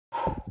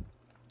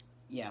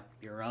Yeah,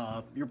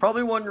 you're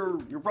probably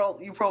wondering, you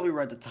probably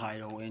read the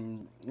title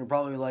and you're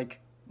probably like,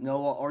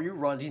 Noah, are you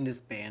running this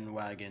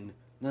bandwagon?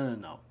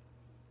 No.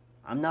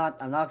 I'm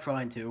not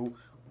trying to.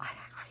 I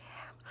actually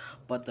am.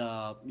 But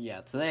yeah,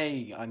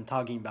 today I'm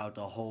talking about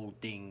the whole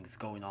things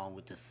going on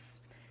with this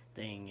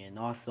thing and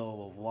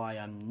also of why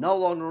I'm no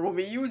longer will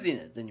be using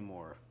it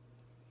anymore.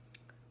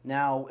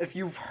 Now, if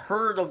you've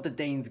heard of the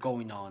things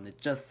going on,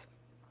 it just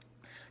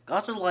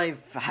Gacha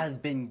Life has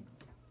been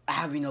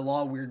having a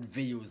lot of weird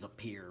videos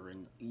appear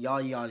and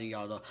yada yada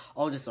yada,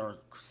 all this other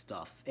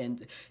stuff,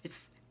 and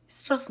it's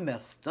just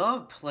messed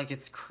up. Like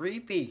it's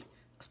creepy,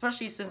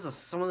 especially since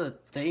some of the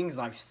things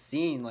I've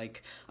seen.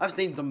 Like I've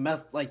seen some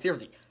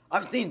seriously,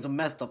 I've seen some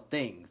messed up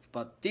things,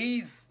 but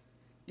these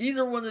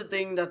are one of the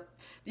things that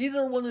these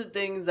are one of the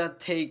things that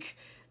take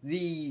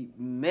the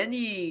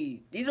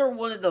many these are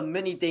one of the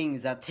many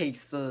things that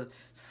takes the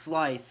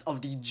slice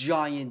of the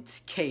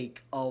giant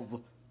cake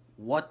of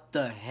what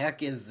the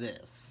heck is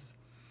this?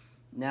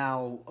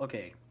 Now,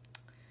 okay.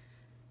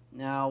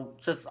 Now,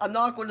 I'm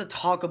not going to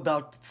talk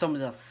about some of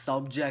the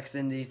subjects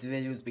in these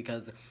videos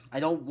because I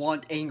don't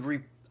want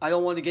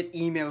to get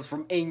emails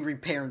from angry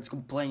parents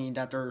complaining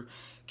that their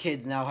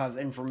kids now have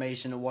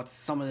information of what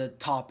some of the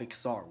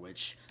topics are,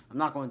 which I'm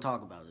not going to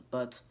talk about it,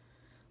 but,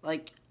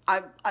 like,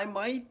 I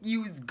might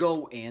use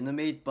Go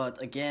Animate,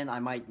 but again, I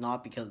might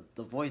not because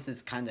the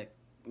voices kind of,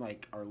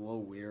 like, are a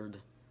little weird.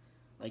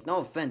 Like, no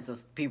offense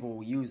as people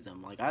who use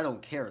them. Like, I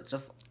don't care. It's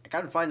just, I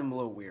kind of find them a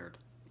little weird.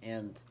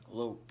 And a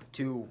little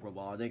too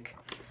robotic.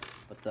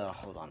 But,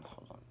 hold on.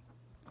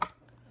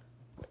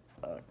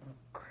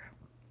 Crap.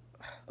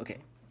 Okay.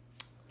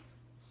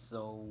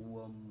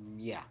 So,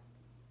 yeah.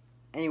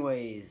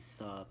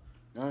 Anyways,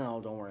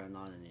 no, don't worry. I'm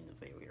not ending the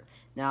video here.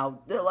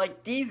 Now,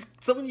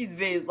 some of these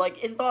videos,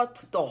 like, it's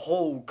not the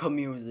whole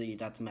community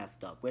that's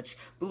messed up. Which,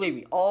 believe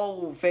me,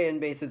 all fan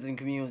bases and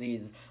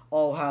communities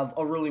all have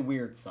a really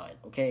weird side,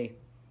 okay?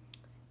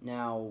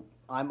 Now,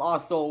 I'm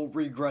also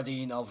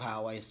regretting of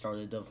how I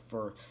started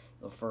for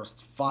the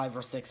first 5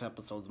 or 6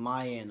 episodes of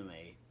my anime.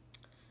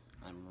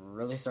 I'm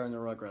really starting to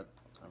regret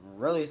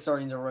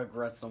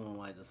some of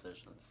my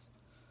decisions.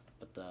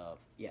 But,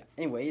 yeah.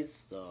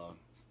 Anyways,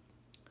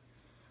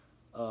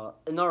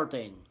 another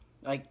thing.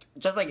 Like,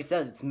 just like I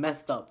said, it's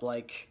messed up.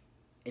 Like,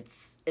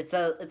 it's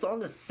on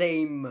the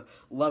same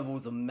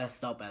levels of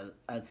messed up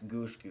as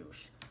Goosh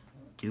Goosh.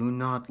 Do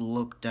not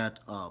look that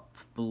up.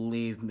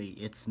 Believe me,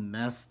 it's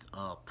messed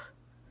up.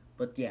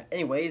 But yeah,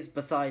 anyways,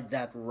 besides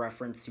that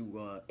reference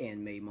to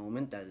anime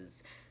moment that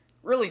is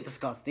really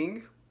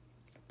disgusting,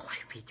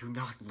 believe me, do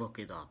not look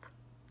it up.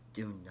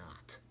 Do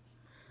not.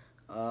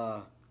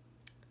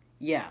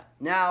 Yeah,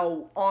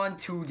 now on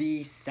to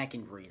the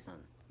second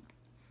reason.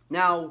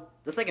 Now,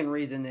 the second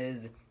reason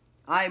is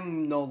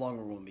I'm no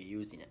longer going to be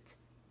using it.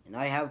 And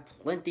I have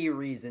plenty of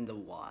reasons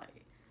why.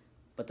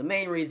 But the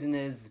main reason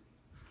is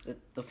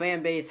the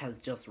fan base has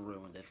just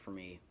ruined it for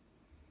me.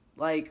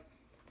 Like,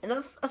 and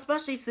that's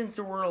especially since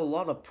there were a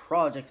lot of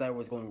projects I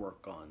was going to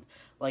work on.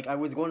 Like, I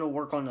was going to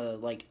work on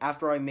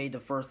after I made the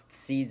first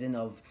season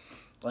of,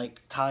 like,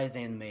 Ty's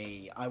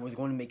anime, I was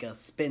going to make a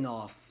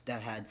spin-off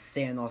that had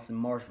Sanos and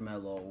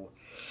Marshmallow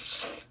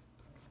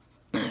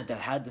that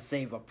had to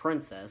save a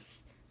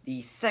princess.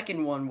 The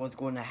second one was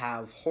going to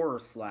have horror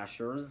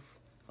slashers.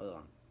 Hold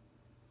on.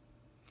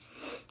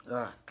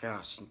 Oh,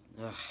 gosh.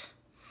 Ugh.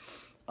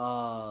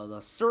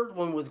 The third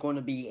one was going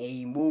to be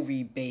a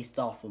movie based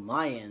off of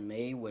my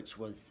anime, which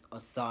was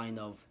a sign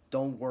of,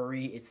 don't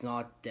worry, it's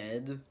not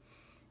dead.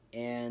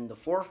 And the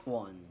fourth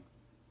one,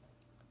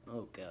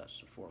 oh gosh,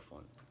 the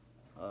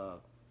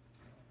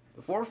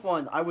fourth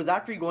one, I was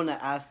actually going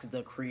to ask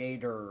the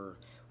creator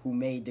who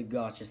made the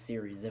Gacha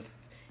series if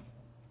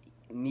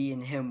me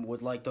and him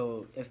would like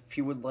to, if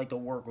he would like to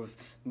work with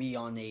me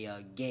on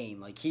a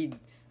game. Like, he'd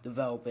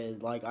develop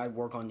it, like, I'd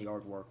work on the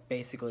artwork.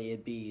 Basically,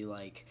 it'd be,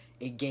 like,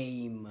 a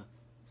game,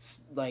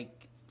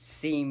 like,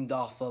 themed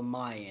off of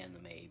my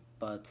anime.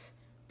 But,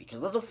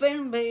 because of the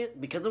fan base,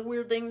 because of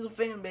weird things the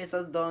fan base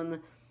has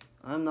done,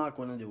 I'm not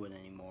going to do it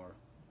anymore.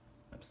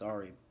 I'm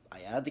sorry.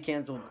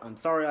 I'm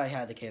sorry I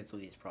had to cancel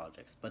these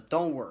projects. But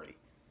don't worry.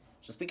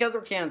 Just because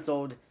they're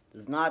canceled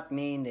does not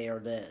mean they are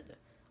dead.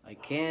 I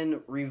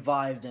can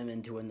revive them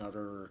into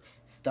another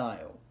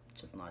style.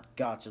 Just not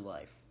Gacha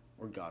Life,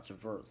 or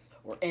Gachaverse,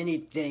 or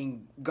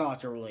anything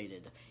Gacha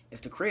related.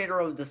 If the creator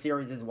of the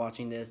series is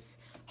watching this,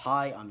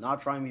 hi, I'm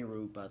not trying to be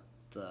rude, but,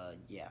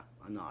 yeah,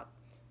 I'm not.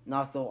 And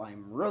also,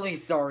 I'm really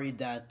sorry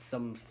that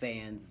some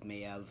fans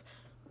may have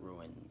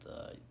ruined,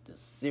 this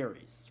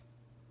series.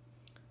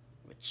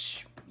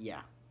 Which,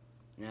 yeah.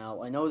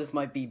 Now, I know this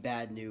might be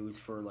bad news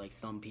for, like,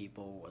 some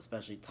people,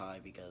 especially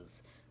Ty,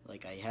 because,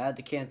 like, I had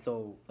to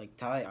cancel, like,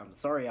 Ty, I'm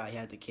sorry I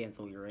had to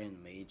cancel your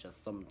anime,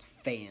 just some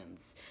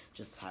fans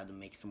just had to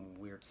make some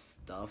weird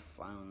stuff,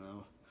 I don't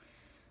know.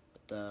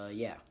 But,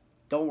 yeah,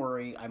 don't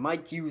worry, I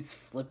might use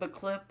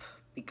Flip-A-Clip,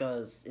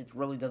 because it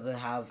really doesn't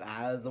have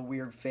as a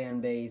weird fan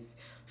base.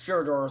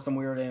 Sure, there are some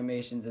weird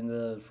animations in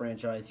the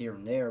franchise here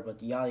and there,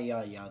 but yada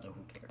yada yada,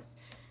 who cares.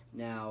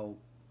 Now,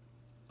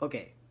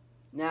 okay.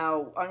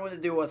 Now, I'm going to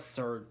do a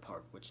third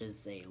part, which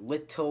is a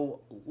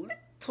little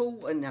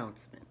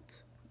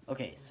announcement.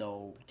 Okay,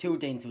 so 2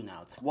 things to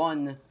announce.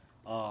 One,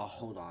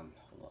 hold on.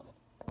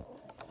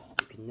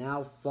 You can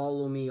now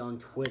follow me on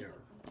Twitter.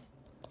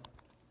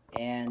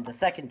 And the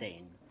second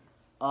thing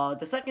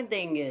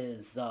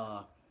is,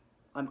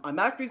 I'm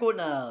actually going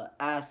to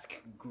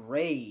ask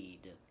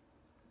Grade,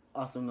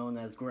 also known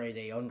as Grade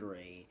A Under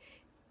A,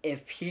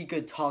 if he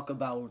could talk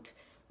about,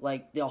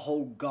 like, the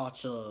whole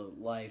Gacha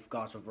life,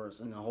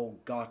 Gachaverse, and the whole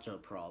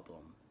Gacha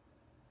problem.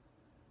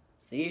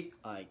 See?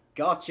 I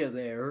gotcha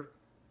there.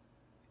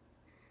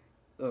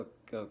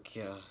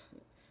 Okay.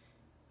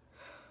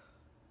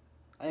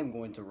 I am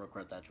going to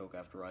regret that joke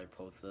after I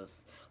post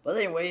this. But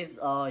anyways,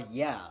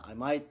 yeah, I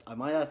might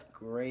ask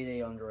Grade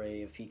A Under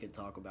A if he could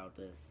talk about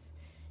this.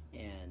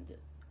 And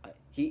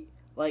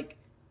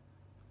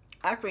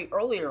actually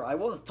earlier I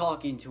was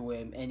talking to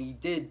him and he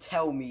did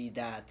tell me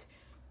that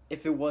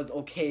if it was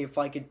okay if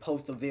I could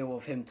post a video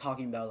of him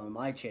talking about it on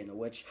my channel,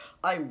 which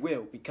I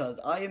will,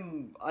 because I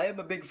am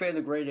a big fan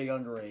of Grade A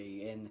Under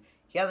A, and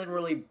he hasn't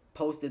really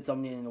posted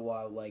something in a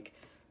while. Like,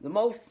 the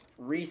most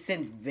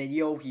recent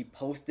video he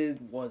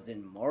posted was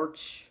in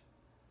March,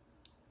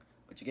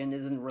 which again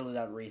isn't really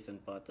that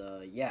recent, but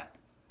yeah.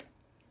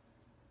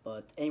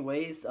 But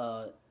anyways,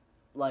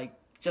 like,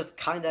 just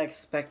kind of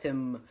expect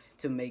him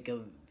to make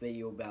a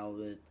video about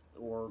it,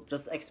 or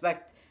just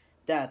expect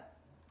that,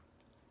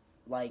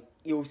 like,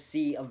 you'll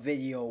see a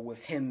video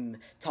with him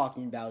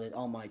talking about it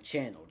on my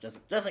channel.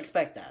 Just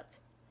expect that.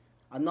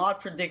 I'm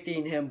not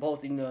predicting him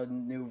posting a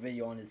new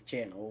video on his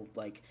channel.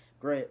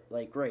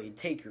 Great,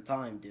 take your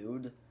time,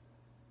 dude.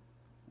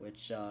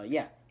 Which,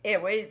 yeah.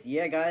 Anyways,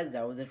 yeah, guys,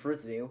 that was it for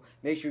this video.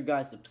 Make sure you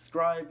guys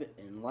subscribe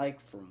and like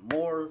for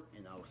more,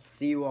 and I'll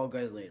see you all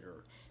guys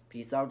later.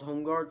 Peace out,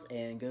 home guards,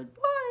 and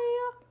goodbye.